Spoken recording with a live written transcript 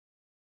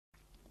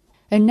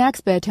An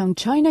expert on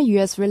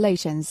China-US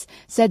relations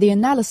said the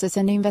analysis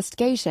and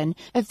investigation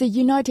of the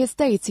United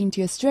States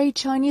into a stray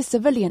Chinese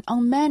civilian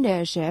unmanned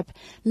airship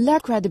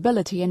lacked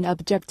credibility and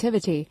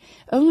objectivity,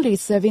 only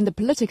serving the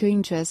political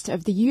interest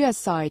of the US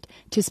side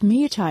to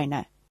smear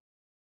China.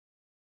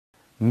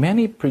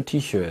 Many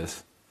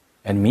politicians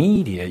and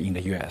media in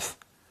the US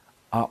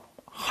are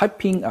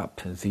hyping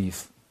up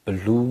this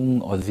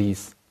balloon or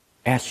this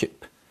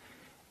airship,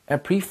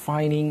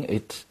 amplifying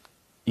it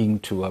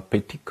into a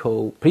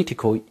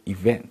political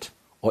event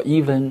or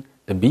even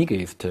the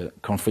biggest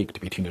conflict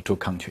between the two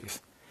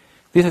countries.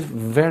 This is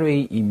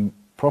very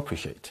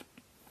inappropriate.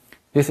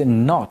 This is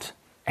not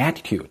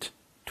attitude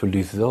to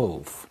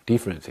resolve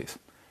differences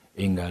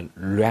in a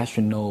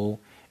rational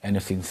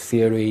and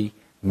sincere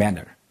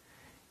manner,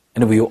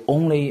 and will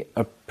only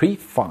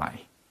amplify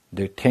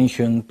the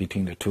tension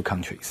between the two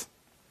countries.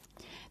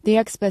 The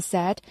expert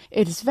said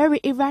it is very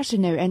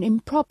irrational and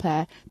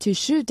improper to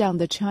shoot down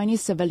the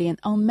Chinese civilian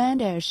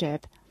unmanned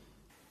airship.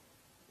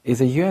 Is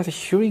the U.S.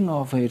 showing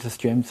off its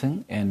strength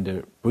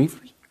and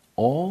bravery,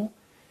 or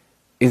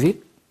is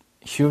it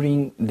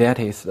showing that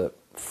it's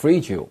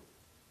fragile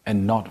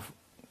and not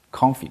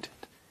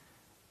confident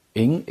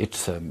in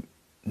its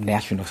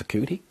national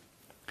security?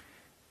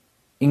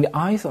 In the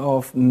eyes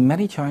of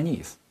many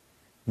Chinese,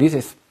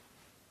 this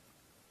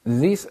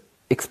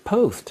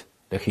exposed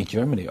the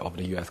hegemony of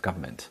the U.S.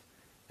 government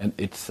and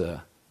its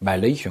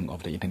violation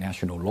of the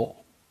international law.